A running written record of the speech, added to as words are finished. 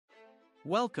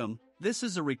Welcome, this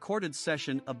is a recorded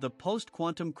session of the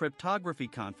Post-Quantum Cryptography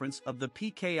Conference of the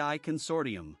PKI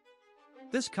Consortium.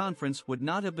 This conference would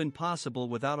not have been possible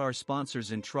without our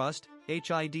sponsors Entrust,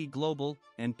 HID Global,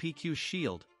 and PQ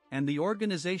Shield, and the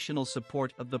organizational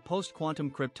support of the Post-Quantum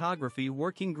Cryptography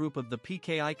Working Group of the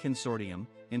PKI Consortium,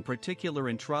 in particular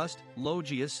Entrust,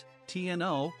 Logius,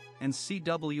 TNO, and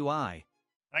CWI.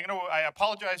 I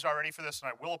apologize already for this,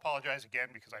 and I will apologize again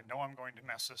because I know I'm going to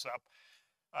mess this up.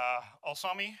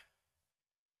 Alsami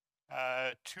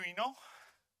Tuino,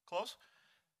 close,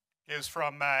 is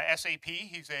from SAP.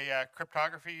 He's a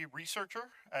cryptography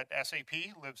researcher at SAP,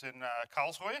 lives in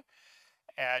Karlsruhe,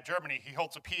 Germany. He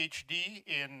holds a PhD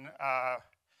in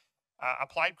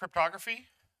applied cryptography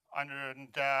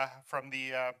from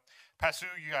the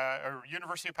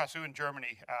University of Passau in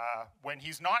Germany. When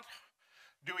he's not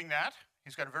doing that,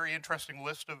 he's got a very interesting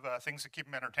list of things that keep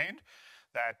him entertained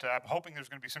that I'm hoping there's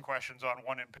going to be some questions on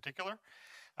one in particular.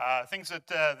 Things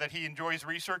that he enjoys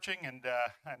researching, and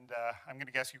I'm going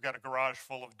to guess you've got a garage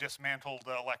full of dismantled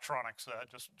electronics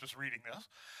just reading this.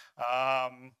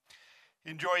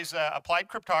 He enjoys applied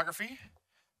cryptography,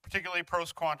 particularly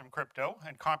post-quantum crypto,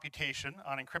 and computation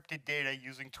on encrypted data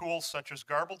using tools such as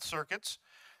garbled circuits,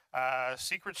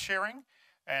 secret sharing,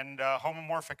 and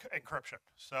homomorphic encryption.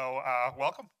 So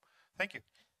welcome. Thank you.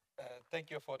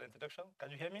 Thank you for the introduction. Can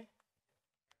you hear me?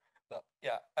 No.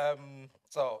 Yeah.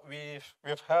 So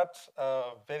we've had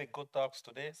very good talks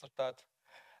today. So that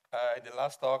in the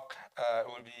last talk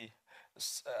will be a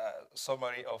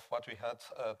summary of what we had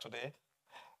today,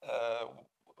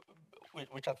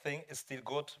 which I think is still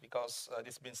good because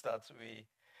this means that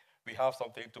we have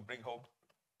something to bring home.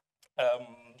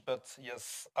 But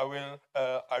yes, I will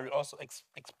also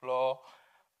explore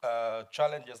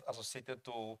challenges associated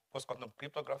to post-quantum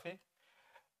cryptography.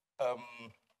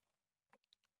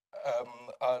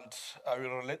 And I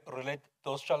will relate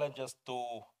those challenges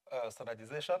to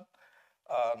standardization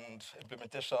and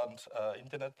implementation,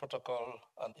 internet protocol,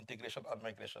 and integration and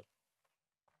migration.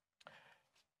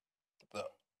 The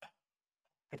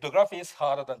cryptography is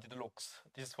harder than it looks.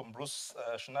 This is from Bruce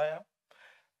Schneier.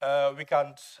 We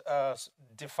can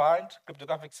define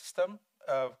cryptographic system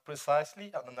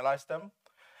precisely and analyze them.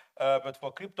 But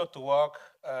for crypto to work,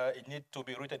 it needs to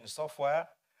be written in software.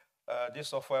 This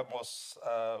software must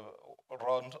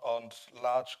run on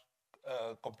large,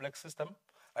 complex system,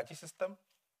 IT system.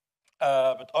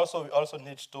 But also, we also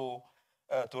need to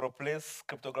replace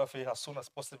cryptography as soon as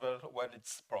possible when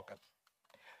it's broken.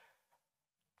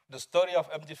 The story of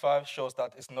MD5 shows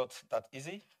that it's not that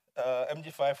easy.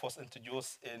 MD5 was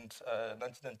introduced in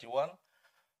 1991.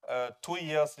 2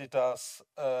 years later,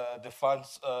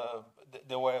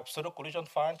 there were pseudo collision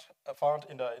found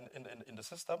in the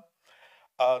system.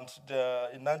 And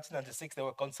in 1996, they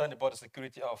were concerned about the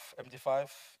security of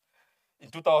MD5. In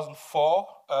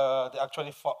 2004, they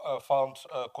actually found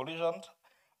collision,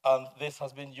 and this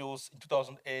has been used in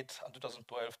 2008 and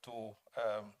 2012 to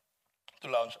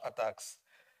launch attacks.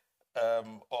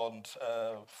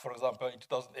 For example, in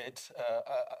 2008,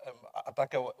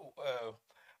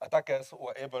 attackers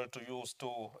were able to use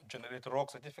to generate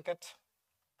rogue certificate.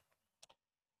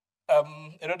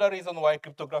 Another reason why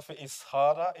cryptography is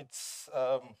harder, it's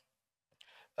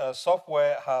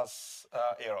software has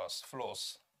errors,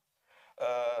 flaws.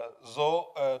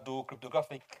 So do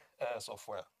cryptographic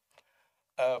software.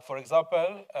 For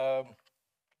example,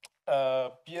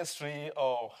 PS3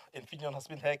 or Infineon has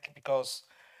been hacked because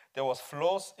there was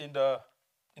flaws in the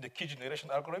key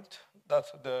generation algorithm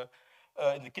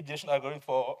in the key generation algorithm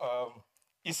for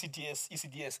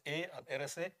ECDSA and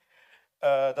RSA.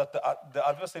 That the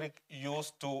adversary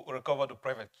used to recover the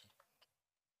private key.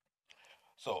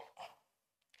 So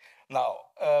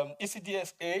now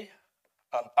ECDSA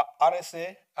and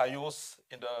RSA are used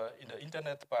in the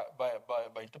internet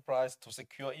by enterprise to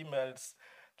secure emails,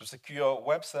 to secure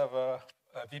web server,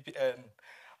 VPN,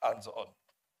 and so on.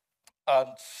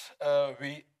 And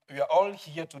we are all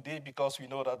here today because we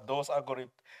know that those algorithms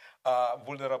are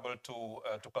vulnerable to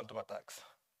quantum attacks.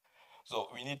 So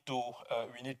we need to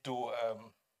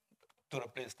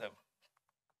replace them.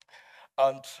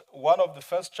 And one of the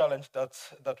first challenge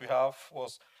that we have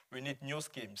was we need new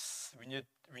schemes. We need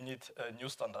a new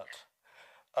standard.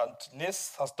 And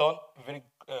NIST has done a very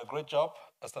great job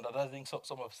standardizing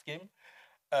some of the scheme.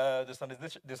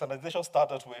 The standardization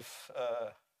started with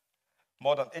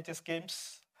more than 80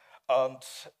 schemes and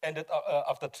ended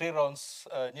after 3 rounds.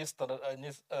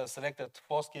 NIST selected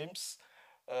 4 schemes.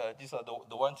 These are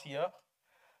the ones here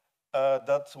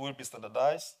that will be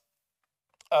standardized.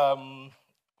 4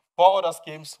 other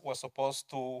schemes were supposed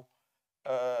to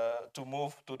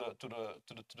move to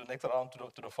the next round,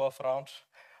 to the 4th round,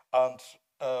 And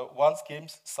one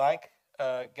scheme's psych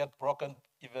get broken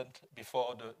even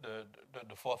before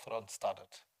the fourth round started.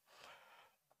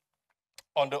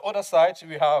 On the other side,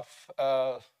 we have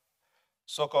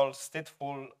so-called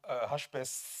stateful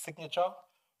hash-based signature,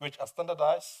 which are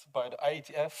standardized by the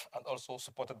IETF and also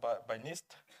supported by NIST.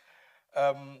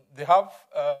 They have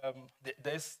they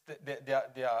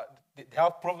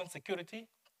have proven security,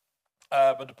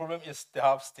 but the problem is they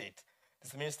have state.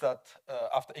 This means that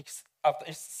after each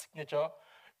signature,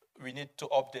 we need to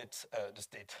update the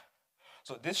state.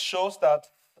 So this shows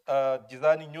that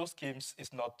designing new schemes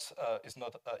is not an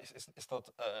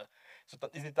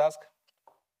easy task.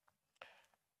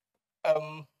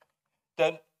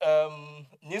 Then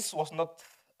NIST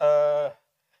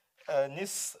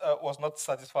was not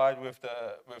satisfied with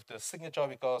the signature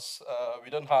because we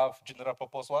don't have general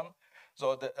purpose one.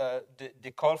 So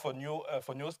they call for new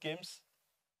schemes,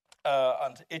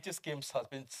 and 80 schemes has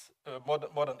been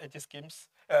more than 80 schemes,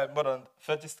 more than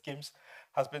 30 schemes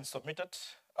has been submitted,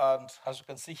 and as you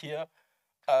can see here,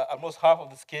 almost half of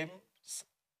the schemes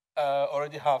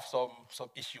already have some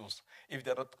issues if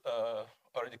they're not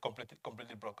already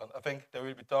completely broken. I think there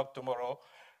will be talk tomorrow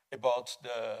about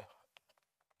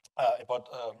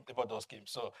about those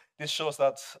schemes. So this shows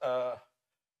that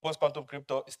post-quantum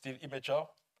crypto is still immature,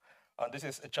 and this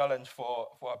is a challenge for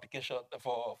application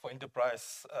for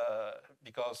enterprise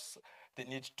because they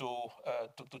need to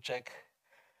check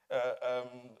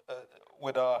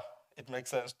whether it makes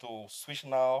sense to switch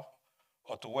now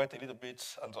or to wait a little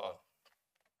bit and so on.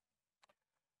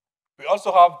 We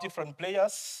also have different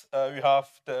players. We have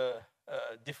the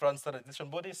different standardization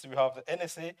bodies. We have the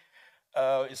NSA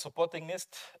is supporting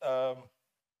NIST.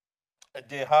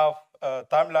 They have a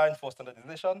timeline for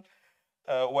standardization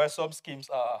where some schemes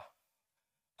are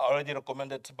already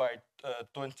recommended by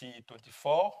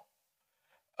 2024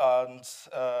 and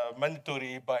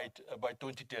mandatory by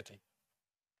 2030.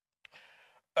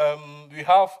 We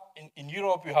have in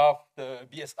Europe, we have the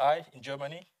BSI in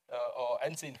Germany or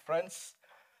ANSI in France.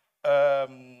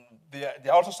 They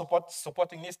also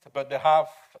supporting NIST, but they have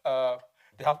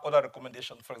other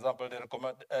recommendations. For example, they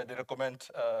recommend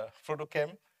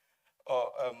Frodochem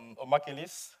or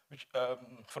Makelis, which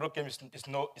Frodochem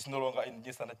is no longer in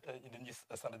this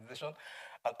standardization,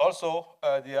 and also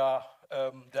they are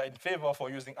in favor for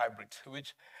using hybrid,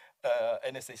 which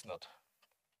NSA is not.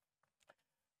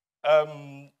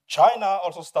 China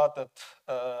also started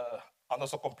and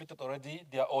also completed already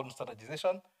their own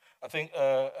standardization. I think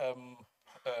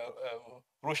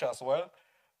Russia as well.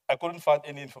 I couldn't find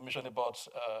any information about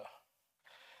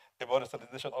the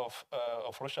standardization of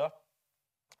Russia.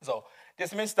 So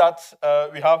this means that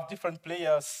we have different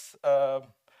players.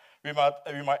 We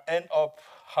might end up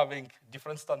having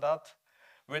different standards,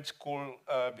 which could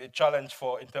be a challenge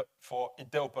for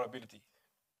interoperability.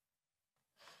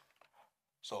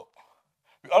 So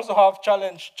we also have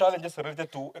challenges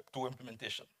related to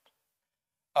implementation.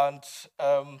 And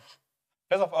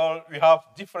first of all, we have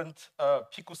different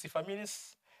PQC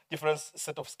families, different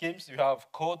set of schemes. We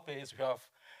have code-based, we have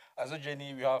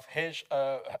isogeny, we have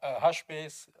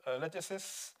hash-based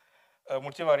lattices,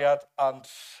 multivariate, and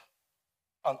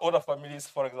other families.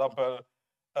 For example,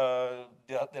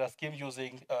 there are schemes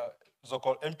using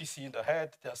so-called MPC in the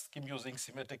head. There are schemes using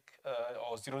symmetric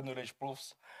or zero-knowledge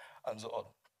proofs, and so on.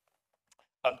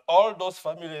 And all those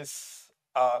families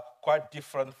are quite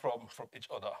different from each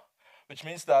other, which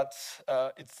means that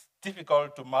it's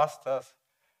difficult to master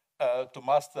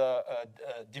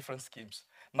different schemes.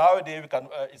 Nowadays,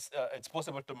 it's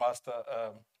possible to master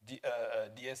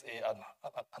DSA and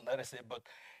RSA, but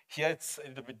here it's a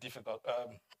little bit difficult.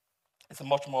 It's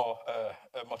much more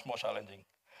challenging.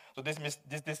 So this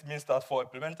means that for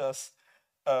implementers,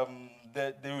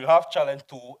 they will have challenge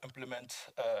to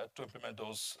implement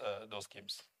those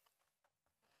schemes.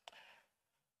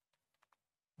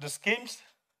 The schemes,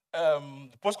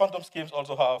 the post-quantum schemes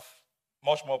also have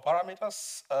much more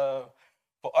parameters.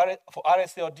 For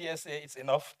RSA or DSA, it's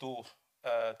enough to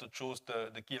choose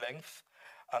the key length,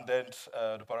 and then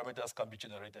the parameters can be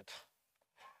generated.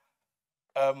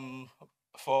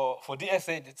 For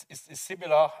DSA, it's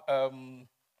similar.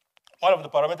 One of the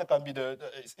parameters can be the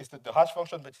hash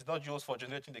function, but it's not used for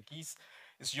generating the keys.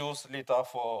 It's used later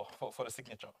for the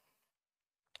signature.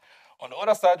 On the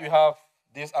other side, we have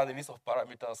these are the list of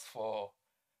parameters for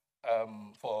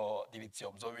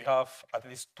dilithium. So we have at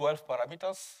least 12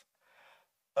 parameters,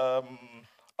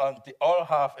 and they all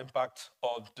have impact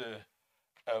on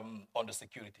the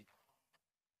security.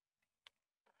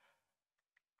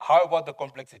 How about the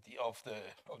complexity of the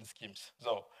schemes?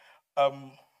 So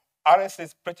RSA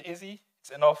is pretty easy.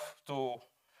 It's enough to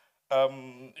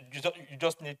You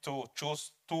just need to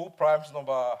choose 2 primes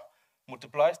number,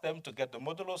 multiplies them to get the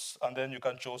modulus, and then you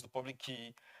can choose the public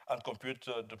key and compute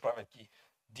the private key.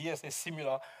 DS is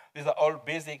similar. These are all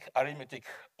basic arithmetic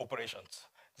operations.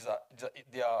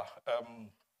 They are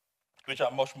which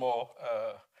are much more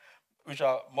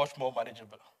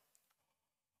manageable.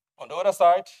 On the other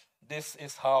side, this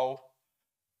is how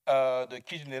the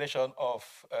key generation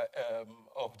of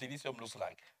dilithium looks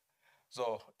like.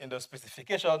 So in the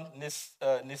specification,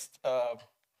 NIST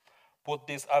put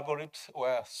this algorithm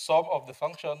where some of the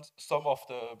functions, some of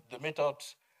the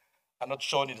methods are not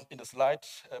shown in the slide,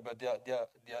 but they are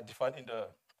defined in the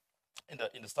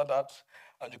standard.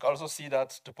 And you can also see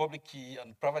that the public key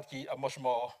and private key are much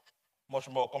more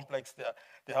complex.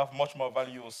 They have much more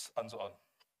values and so on.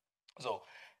 So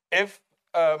if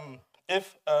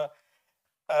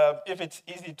it's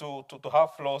easy to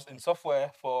have flaws in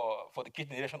software for the key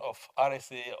generation of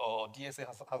RSA or DSA,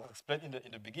 as explained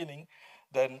in the beginning,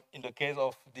 then in the case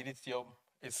of dilithium,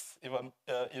 it's even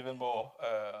more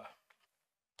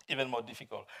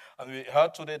difficult. And we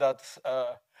heard today that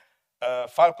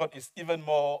Falcon is even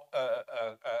more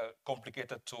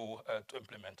complicated to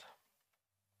implement.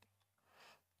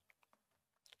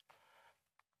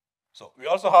 So we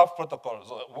also have protocols.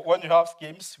 So when you have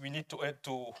schemes, we need to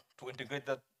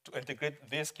integrate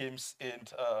these schemes in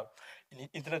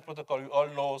Internet Protocol. We all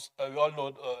know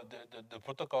the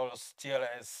protocols,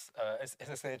 TLS,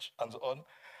 SSH, and so on.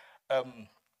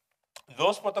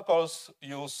 Those protocols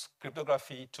use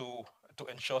cryptography to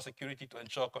ensure security, to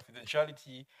ensure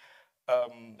confidentiality,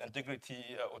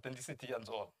 integrity, authenticity, and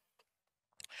so on.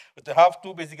 But they have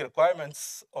 2 basic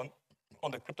requirements on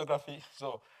the cryptography.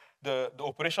 So the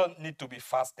operation need to be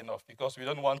fast enough, because we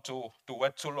don't want to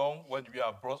wait too long when we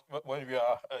are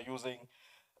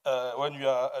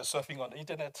surfing on the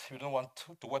internet. We don't want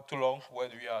to wait too long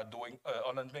when we are doing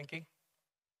online banking.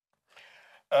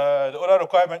 The other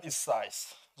requirement is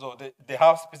size. So they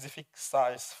have specific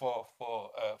size for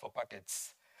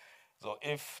packets. So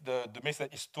if the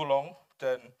message is too long,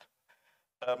 then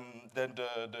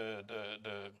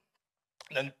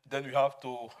we have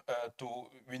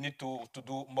we need to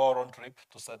do more round trip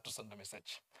to send the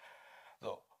message.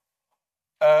 So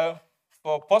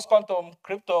for post-quantum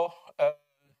crypto,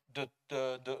 the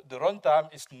runtime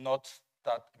is not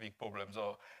that big problem.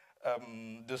 So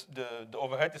the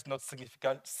overhead is not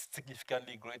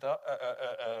significantly greater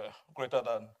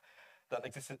than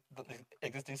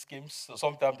existing schemes. So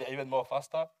sometimes they're even more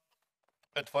faster,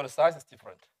 but for the size, it's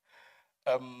different.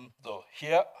 So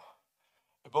here,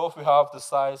 above we have the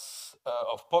size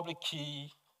of public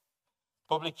key,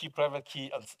 private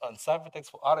key, and ciphertext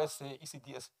for RSA,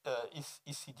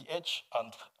 ECDH,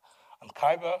 and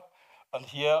Kyber. And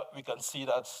here we can see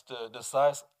that the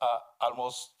size are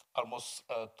almost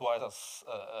twice as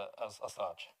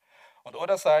large. On the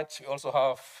other side, we also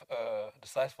have the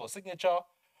size for signature.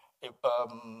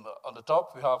 On the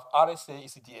top, we have RSA,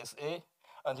 ECDSA,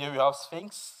 and here we have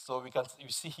Sphinx. So you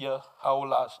see here how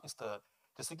large is the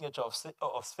signature of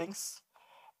Sphinx.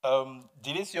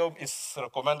 Dilithium is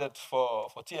recommended for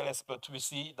TLS, but we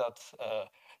see that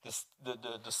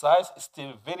the size is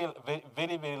still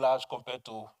very large compared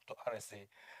to RSA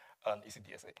and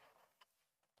ECDSA.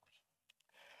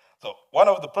 So one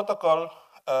of the protocol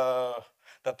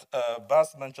that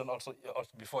Bas mentioned also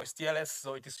before is TLS.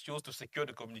 So it is used to secure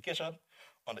the communication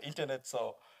on the internet.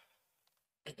 So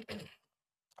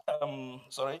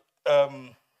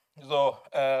so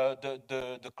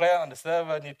the client and the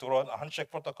server need to run a handshake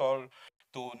protocol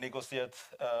to negotiate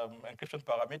encryption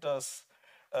parameters.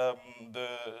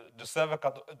 The server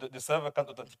can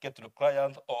authenticate to the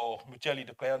client, or mutually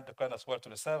the client as well to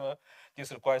the server.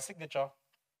 This requires signature,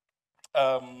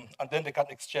 and then they can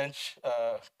exchange.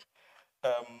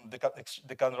 They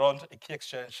can run a key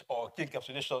exchange or key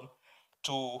encapsulation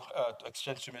to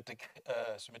exchange symmetric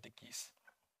keys.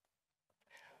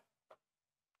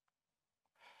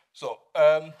 So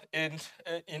in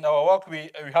our work, we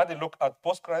had a look at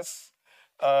Postgres,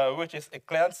 which is a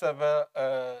client-server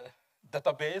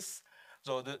database.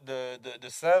 So the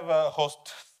server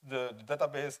hosts the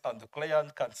database, and the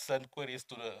client can send queries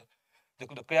to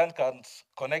the client can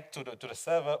connect to the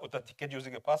server, authenticate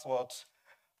using a password,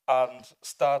 and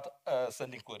start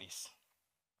sending queries.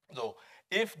 So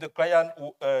if the client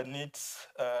needs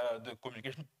the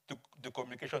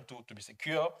communication to be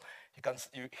secure,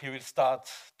 he will start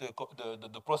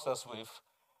the process with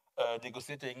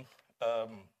negotiating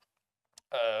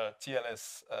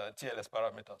TLS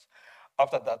parameters.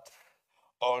 After that,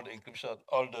 all the encryption,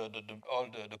 all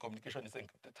the communication is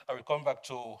encrypted. I will come back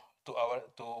to our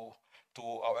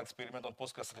experiment on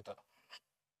Postgres later.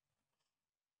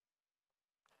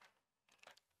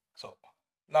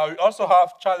 Now, we also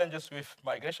have challenges with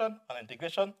migration and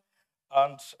integration.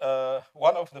 And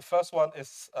one of the first one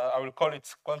is, I will call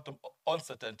it quantum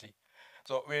uncertainty.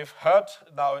 So we've heard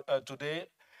now today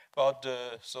about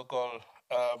the so-called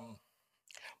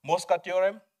Mosca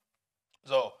theorem.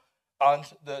 So, and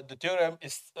the theorem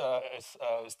is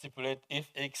stipulate if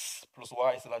x plus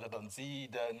y is larger than z,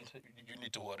 then you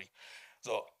need to worry.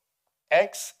 So,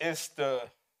 x is the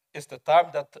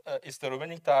time that is the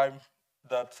remaining time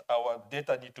that our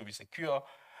data need to be secure.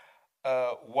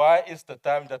 Y is the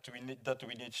time that we need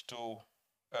to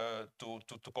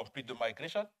complete the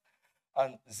migration,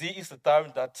 and z is the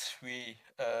time that we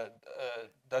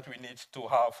need to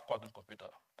have quantum computer.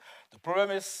 The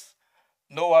problem is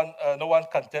no one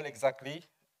can tell exactly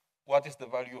what is the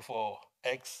value for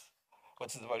x,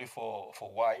 what is the value for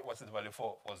y, what is the value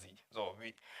for z. So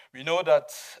we know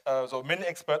that so many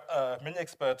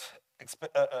experts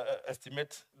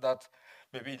estimate that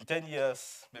maybe in 10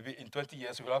 years, maybe in 20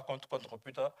 years, we will have quantum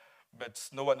computer, but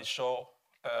no one is sure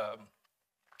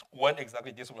when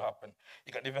exactly this will happen.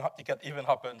 It can even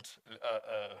happen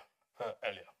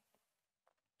earlier.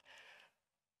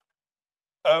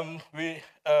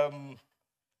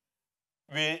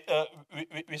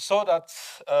 We saw that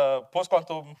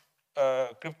post-quantum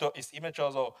crypto is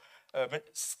immature, so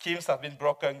schemes have been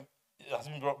broken.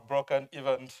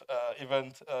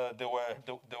 Even they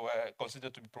were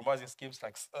considered to be promising schemes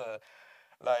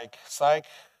like Psych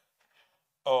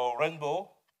or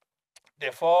Rainbow.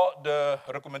 Therefore, the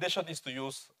recommendation is to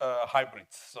use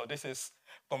hybrids. So this is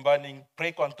combining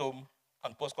pre-quantum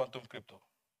and post-quantum crypto.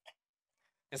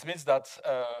 This means that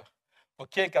for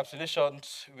key encapsulation,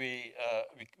 we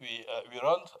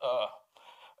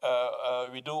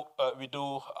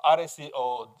do RSA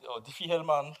or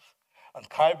Diffie-Hellman and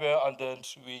Kyber, and then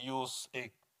we use a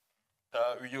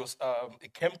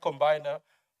chem combiner,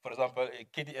 for example, a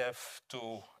KDF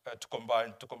to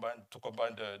combine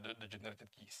the generated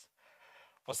keys.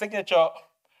 For signature,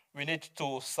 we need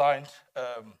to sign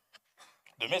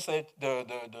the message,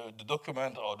 the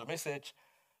document or the message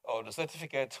or the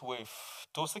certificate with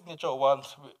two signatures,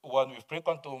 one with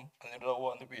pre-quantum and another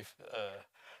one with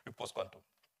post-quantum.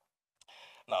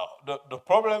 Now, the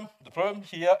problem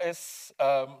here is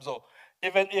so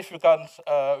even if we can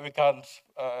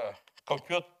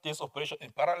compute this operation in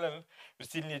parallel, we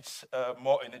still need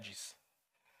more energies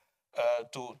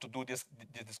to do this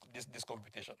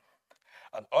computation.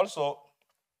 And also,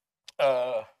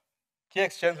 key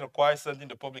exchange requires sending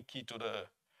the public key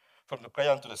from the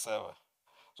client to the server.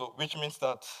 So which means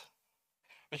that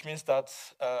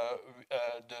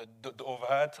the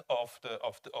overhead of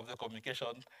the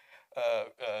communication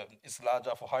is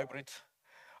larger for hybrid.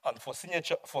 And for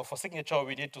signature,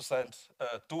 we need to send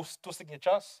two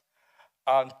signatures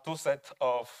and two sets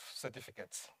of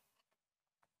certificates.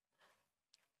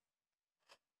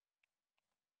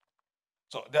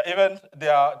 So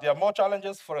there are more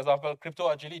challenges. For example, crypto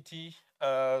agility.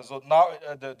 So now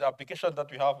the application that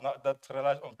we have now that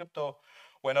relies on crypto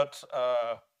were not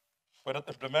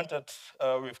implemented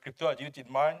with crypto agility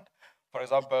in mind. For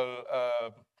example,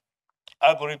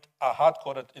 algorithms are hard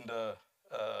coded in the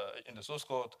source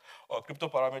code, or crypto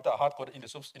parameters are hard coded in the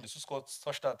source code,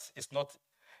 such that it's not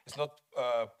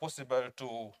possible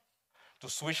to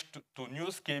switch to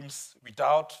new schemes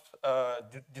without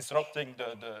disrupting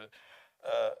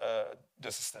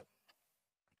the system.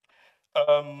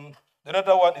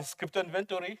 Another one is crypto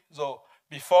inventory. So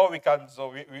before we can, so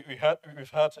we've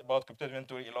heard about crypto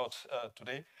inventory a lot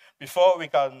today. Before we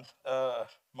can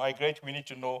migrate, we need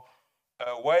to know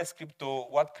where is crypto,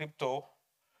 what crypto,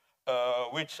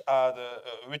 which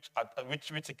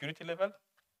which security level,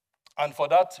 and for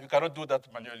that we cannot do that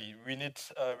manually. We need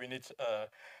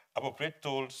appropriate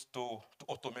tools to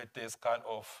automate this kind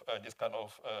of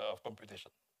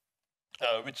computation,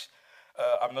 which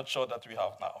I'm not sure that we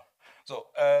have now. So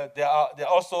there are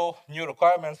also new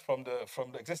requirements from the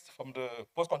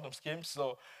post-quantum schemes.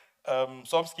 So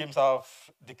some schemes have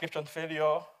decryption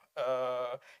failure,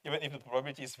 even if the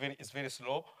probability is very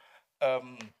slow.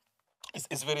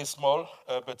 It's very small,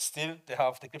 but still they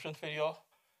have decryption failure.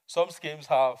 Some schemes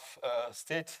have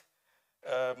state,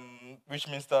 which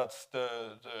means that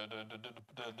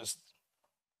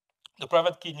the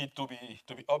private key needs to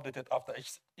be updated after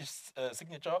each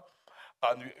signature,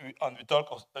 and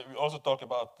we also talk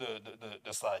about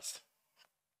the size.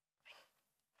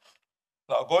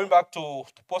 Now going back to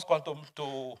post-quantum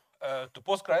to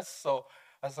Postgres. So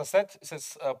as I said, it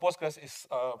says Postgres is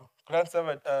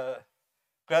client-server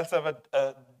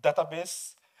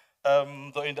database.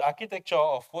 So in the architecture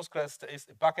of Postgres, there is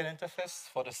a backend interface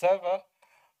for the server,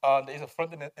 and there is a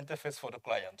front-end interface for the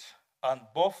client. And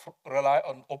both rely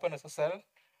on OpenSSL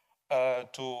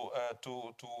to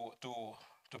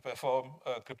perform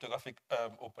cryptographic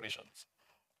operations.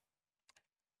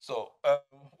 So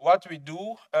what we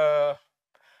do,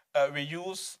 we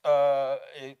use a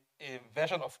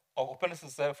version of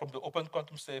OpenSSL from the Open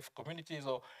Quantum Safe community.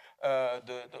 So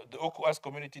the OQS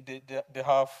community, they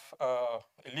have a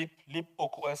Leap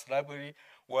OQS library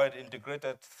where they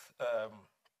integrated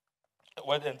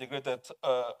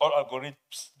all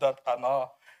algorithms that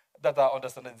are under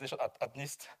standardization at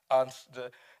NIST, and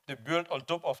the build on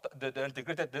top of the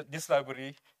integrated this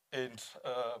library in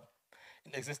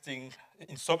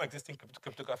some existing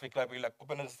cryptographic library like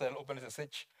OpenSSL,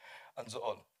 OpenSSH, and so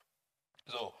on.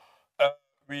 So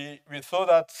we thought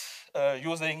that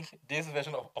using this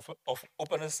version of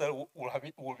OpenSSL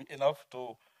will be enough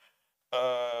to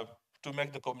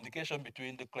make the communication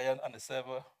between the client and the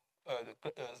server, the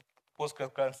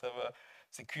Postgres client server,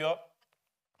 secure.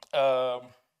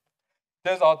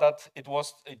 Turns out that it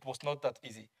was not that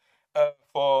easy.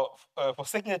 For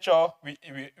signature, we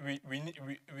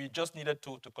just needed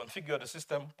to configure the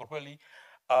system properly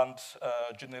and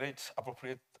generate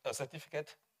appropriate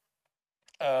certificate.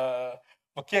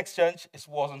 For key exchange, it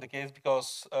wasn't the case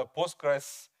because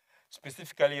Postgres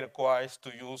specifically requires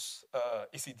to use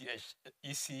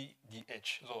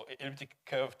ECDH, so elliptic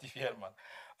curve Diffie-Hellman,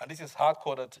 and this is hard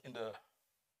coded in the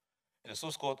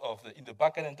source code of in the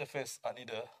backend interface and in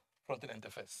the front-end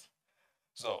interface.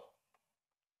 So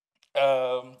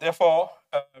therefore,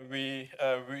 we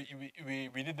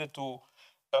needed to.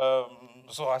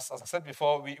 So as I said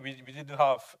before, we didn't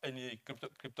have any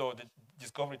crypto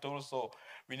discovery tools, so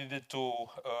we needed to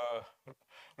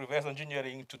reverse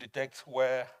engineering to detect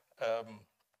where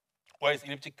is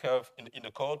elliptic curve in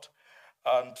the code,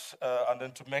 and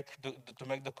then to make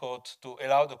the code to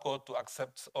allow the code to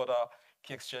accept other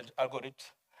key exchange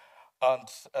algorithms, and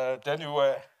then we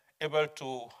were able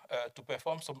to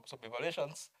perform some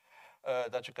evaluations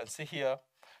that you can see here.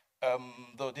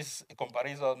 Though this is a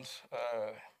comparison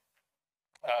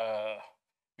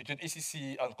between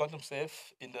ECC and quantum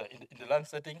safe in the LAN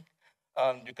setting,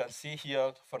 and you can see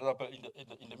here, for example, in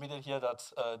the middle here,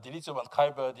 that dilithium and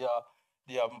kyber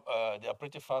they are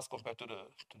pretty fast compared to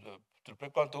the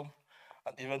pre-quantum,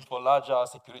 and even for larger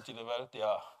security level, they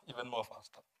are even more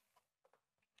faster.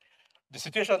 The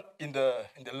situation in the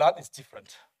LAN is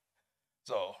different.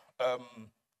 So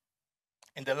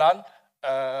in the LAN,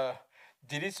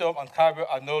 dilithium and kyber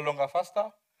are no longer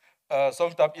faster.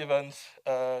 Sometimes even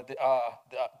they are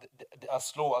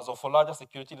slower. So for larger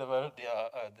security level,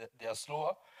 they are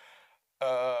slower.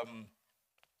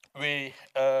 We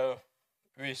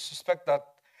suspect that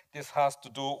this has to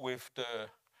do with the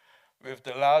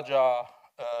larger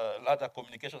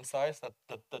communication size that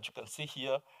you can see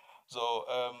here. So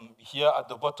here at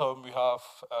the bottom we have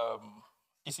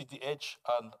ECDH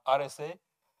and RSA,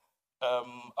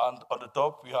 and on the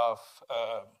top we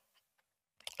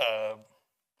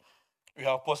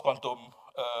have post-quantum.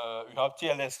 We have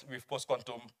TLS with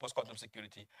post-quantum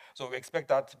security. So we expect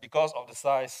that because of the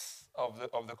size of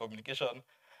the communication,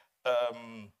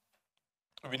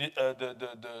 we need the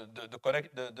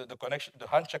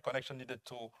handshake connection needed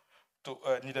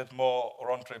more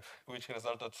round trip, which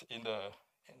resulted in the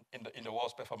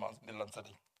worst performance in the LAN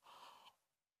setting.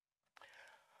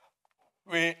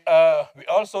 We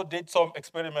also did some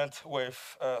experiment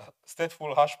with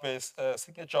stateful hash-based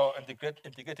signature,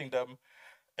 integrating them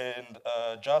in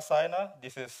JarSigner.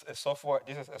 This is a software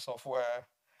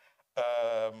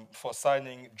for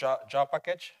signing jar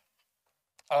package.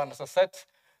 And as I said,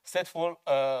 stateful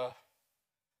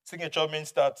signature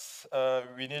means that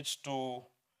we need to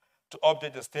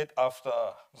update the state after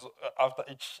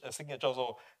each signature.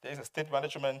 So there is a state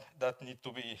management that needs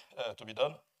to be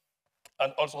done.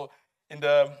 And also in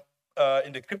the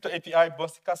crypto API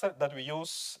Bouncy Castle that we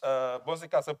use, Bouncy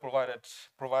Castle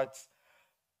provides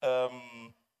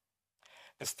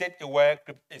a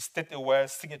state-aware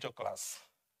signature class.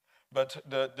 But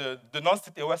the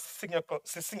non-state-aware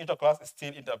signature class is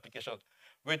still in the application,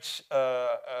 which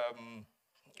the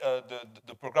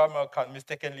programmer can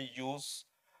mistakenly use,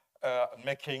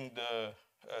 making the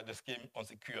scheme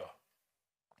unsecure.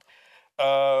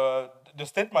 The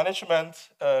state management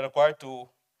required to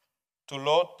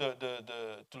load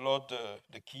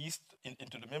the keys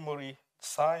into the memory,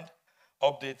 sign,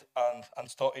 update, and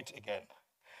store it again.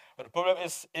 But the problem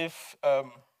is if a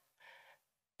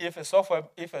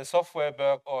software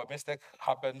bug or a mistake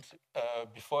happened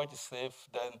before it is saved,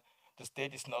 then the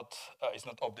state is not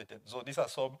updated. So these are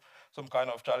some kind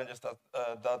of challenges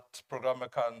that programmer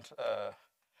can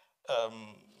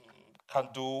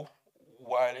do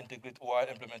while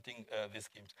implementing these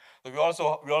schemes. So we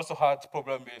also had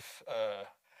problem with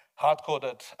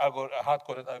hard-coded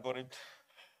algorithm,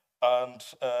 and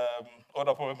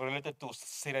other problems related to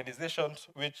serialization,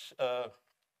 which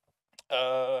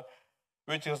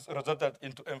has resulted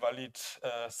into invalid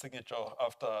signature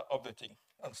after updating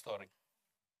and storing.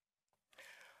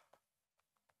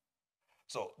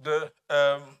 So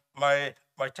my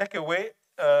takeaway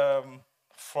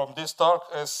from this talk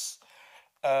is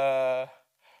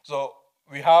so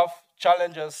we have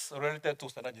challenges related to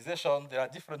standardization. There are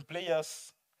different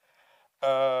players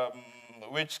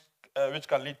which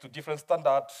can lead to different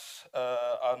standards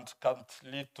and can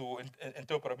lead to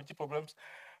interoperability problems.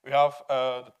 We have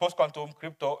the post-quantum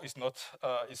crypto is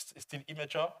still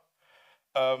immature.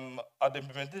 At the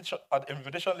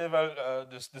implementation level,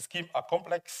 the schemes are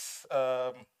complex.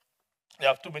 They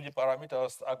have too many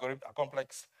parameters. Algorithms are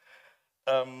complex.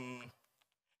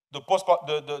 The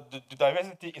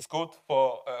diversity is good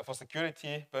for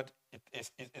security, but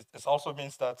it also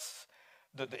means that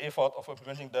the effort of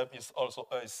implementing them is also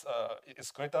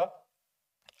is greater.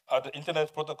 At the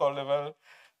internet protocol level,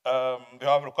 we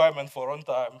have requirements for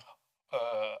runtime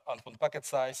and for packet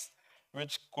size,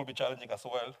 which could be challenging as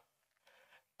well.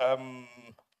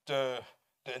 The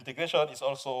integration is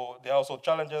also, there are also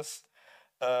challenges.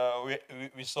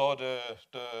 We saw the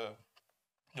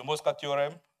Mosca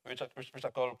theorem, which I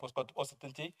call post-quantum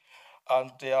uncertainty,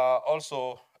 and there are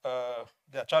also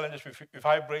there are challenges with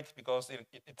hybrid because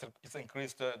it's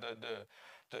increased the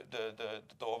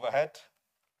overhead.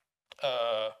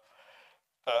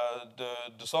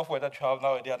 The software that you have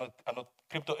now, they are not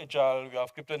crypto agile. We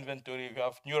have crypto inventory. We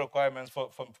have new requirements from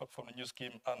the new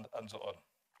scheme and so on.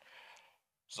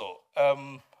 So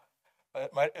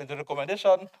the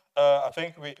recommendation, I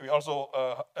think we also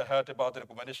heard about the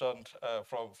recommendation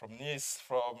from NIS,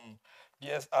 from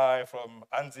BSI, from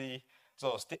ANSI.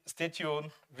 So stay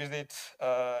tuned, visit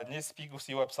NIS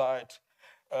PQC website.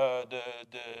 The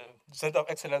Center of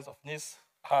Excellence of NIS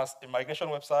has a migration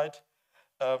website.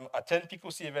 Attend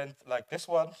PQC events like this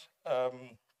one.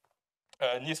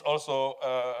 NIS also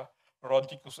run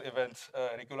PQC events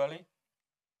regularly.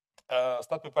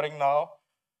 Start preparing now.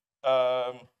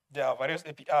 There are various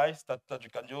APIs that you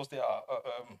can use. There are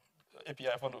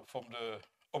API from the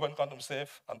Open Quantum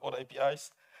Safe and other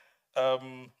APIs.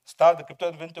 Start the crypto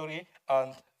inventory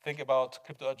and think about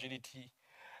crypto agility.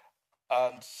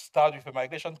 And start with a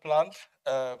migration plan.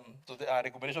 So there are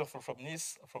recommendations from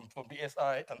NIS, from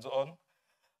BSI, and so on.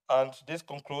 And this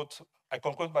I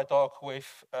conclude my talk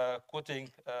with quoting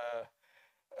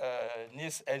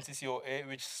NIS NCCOA,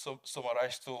 which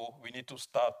summarized to we need to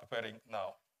start preparing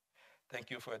now. Thank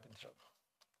you for your attention.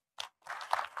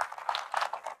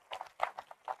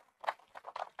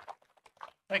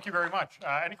 Thank you very much.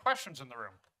 Any questions in the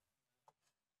room?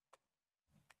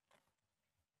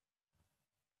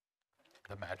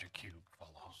 The magic cube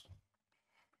follows.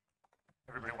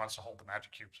 Everybody wants to hold the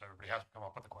magic cube, so everybody has to come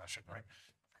up with a question, right?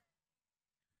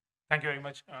 Thank you very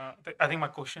much. I think my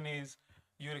question is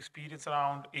your experience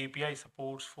around API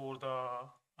supports for the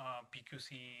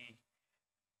PQC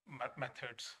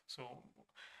methods. So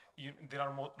there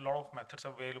are a lot of methods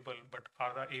available, but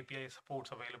are the API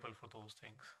supports available for those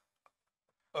things?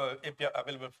 API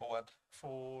available for what?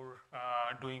 For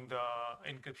doing the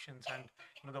encryptions and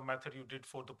the method you did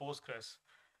for the Postgres.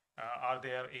 Are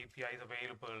there APIs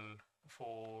available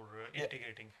for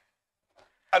integrating?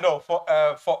 I know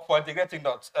for integrating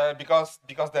not because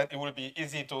then it will be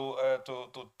easy to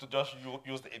just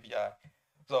use the API.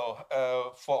 So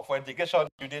for integration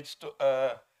you need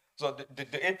to so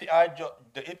the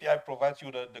API provides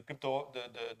you the crypto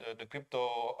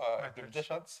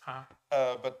implementations,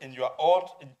 but in your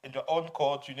own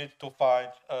code you need to find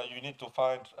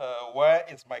where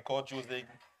is my code using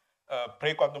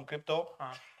pre-quantum crypto,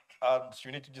 and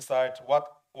you need to decide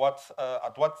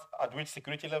at which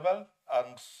security level,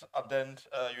 and then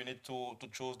you need to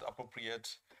choose the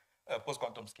appropriate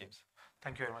post-quantum schemes.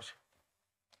 Thank you very much.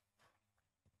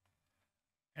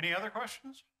 Any other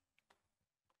questions?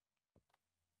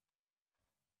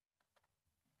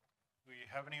 Do we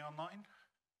have any online?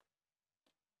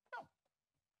 No.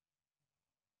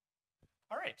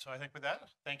 All right, so I think with that,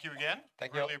 thank you again.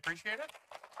 Thank you. Really appreciate it.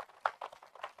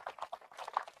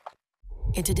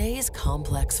 In today's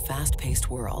complex, fast-paced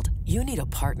world, you need a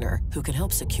partner who can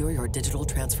help secure your digital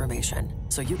transformation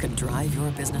so you can drive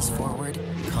your business forward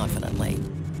confidently.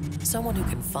 Someone who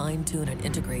can fine-tune and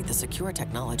integrate the secure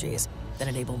technologies that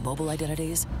enable mobile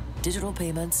identities, digital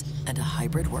payments, and a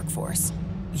hybrid workforce.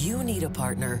 You need a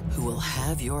partner who will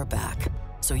have your back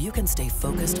so you can stay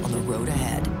focused on the road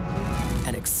ahead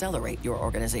and accelerate your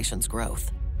organization's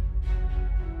growth.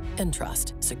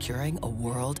 Entrust, securing a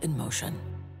world in motion.